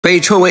被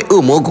称为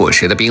恶魔果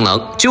实的槟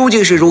榔，究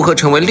竟是如何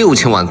成为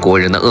6000万国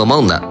人的噩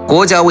梦的？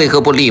国家为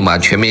何不立马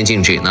全面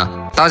禁止呢？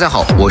大家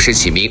好，我是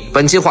启明，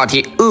本期话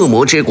题：恶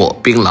魔之果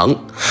槟榔。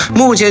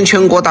目前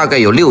全国大概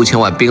有6000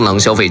万槟榔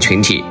消费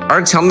群体，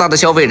而强大的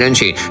消费人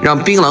群让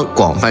槟榔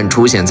广泛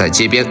出现在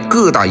街边、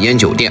各大烟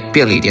酒店、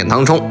便利店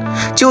当中，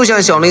就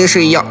像小零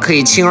食一样，可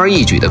以轻而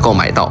易举地购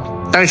买到。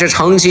但是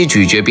长期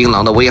咀嚼槟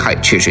榔的危害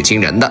却是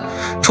惊人的，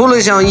除了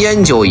像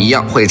烟酒一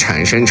样会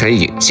产生成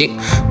瘾性，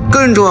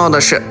更重要的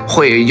是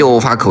会诱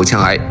发口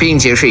腔癌，并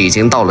且是已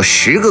经到了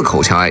10个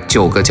口腔癌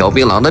9个嚼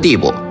槟榔的地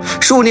步。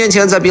数年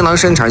前，在槟榔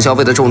生产消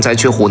费的重灾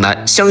区湖南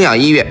湘雅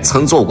医院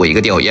曾做过一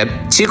个调研，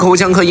其口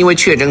腔科因为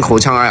确诊口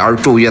腔癌而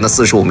住院的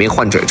45名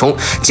患者中，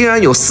竟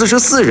然有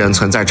44人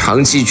存在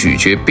长期咀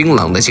嚼槟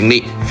榔的经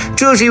历。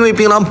这是因为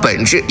槟榔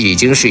本质已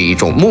经是一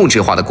种木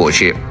质化的果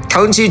实，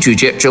长期咀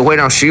嚼只会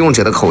让食用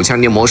者的口腔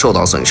黏膜受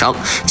到损伤，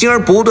进而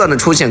不断的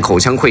出现口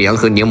腔溃疡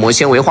和黏膜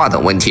纤维化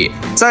等问题，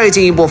再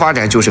进一步发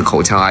展就是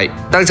口腔癌。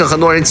但是很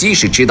多人即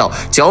使知道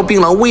嚼槟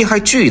榔危害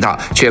巨大，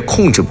却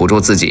控制不住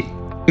自己，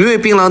因为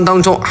槟榔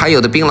当中含有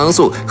的槟榔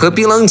素和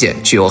槟榔碱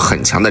具有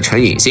很强的成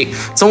瘾性，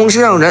总是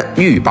让人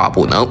欲罢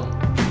不能。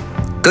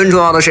更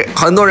重要的是，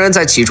很多人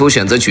在起初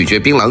选择咀嚼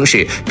槟榔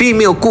时，并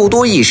没有过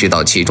多意识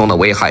到其中的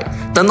危害，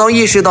等到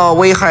意识到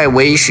危害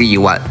为时已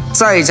晚，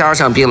再加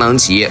上槟榔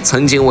企业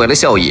曾经为了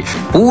效益，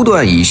不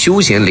断以休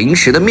闲零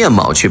食的面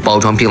貌去包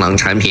装槟榔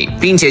产品，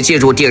并且借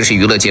助电视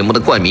娱乐节目的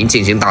冠名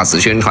进行大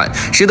肆宣传，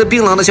使得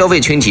槟榔的消费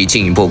群体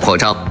进一步扩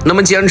张。那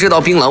么既然知道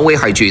槟榔危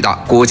害巨大，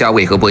国家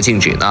为何不禁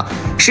止呢？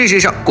事实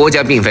上，国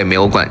家并非没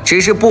有管，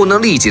只是不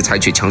能立即采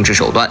取强制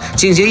手段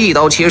进行一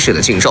刀切式的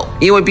禁售，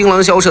因为槟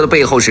榔销售的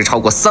背后是超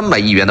过300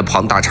亿元的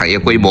庞大产业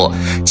规模。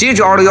截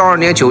至2012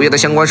年9月的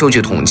相关数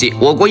据统计，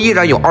我国依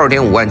然有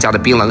2.5万家的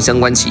槟榔相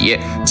关企业。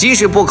即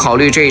使不考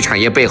虑这一产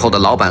业背后的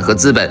老板和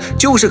资本，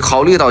就是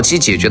考虑到其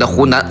解决的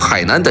湖南、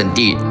海南等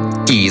地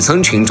底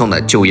层群众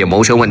的就业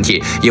谋生问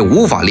题，也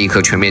无法立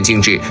刻全面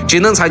禁止，只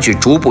能采取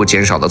逐步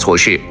减少的措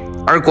施。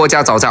而国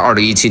家早在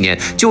2017年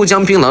就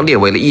将槟榔列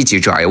为了1级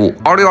致癌物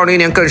，2020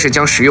年更是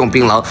将食用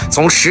槟榔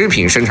从食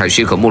品生产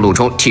许可目录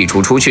中剔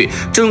除出去，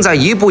正在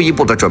一步一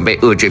步的准备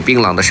遏制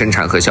槟榔的生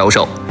产和销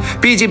售。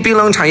毕竟槟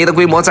榔产业的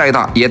规模再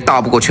大，也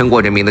大不过全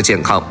国人民的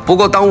健康。不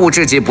过当务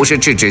之急不是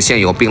制止现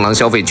有槟榔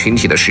消费群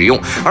体的使用，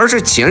而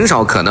是减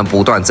少可能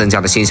不断增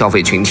加的新消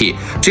费群体。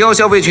只要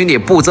消费群体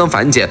不增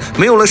反减，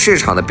没有了市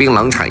场的槟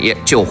榔产业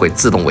就会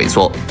自动萎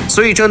缩。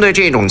所以针对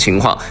这种情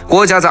况，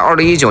国家在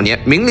2019年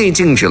明令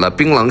禁止了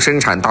槟榔生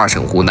产大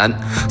省湖南，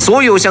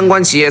所有相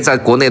关企业在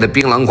国内的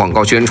槟榔广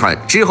告宣传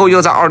之后，又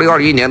在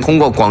2021年通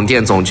过广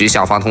电总局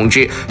下发通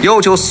知，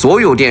要求所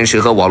有电视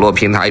和网络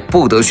平台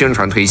不得宣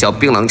传推销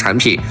槟榔产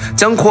品，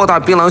将扩大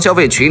槟榔消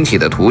费群体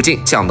的途径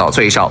降到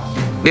最少。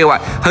另外，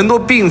很多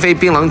并非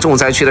槟榔重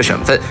灾区的省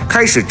份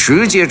开始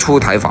直接出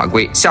台法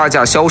规，下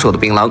架销售的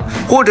槟榔，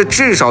或者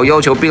至少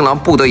要求槟榔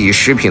不得以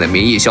食品的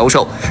名义销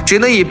售，只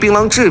能以槟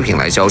榔制品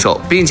来销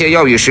售，并且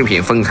要与食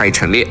品分开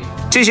陈列。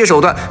这些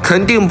手段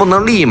肯定不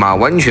能立马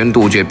完全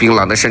杜绝槟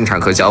榔的生产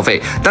和消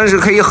费，但是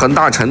可以很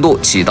大程度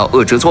起到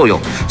遏制作用。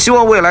希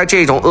望未来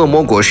这种恶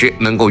魔果实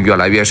能够越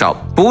来越少，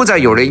不再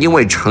有人因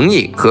为成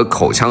瘾和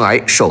口腔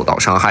癌受到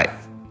伤害。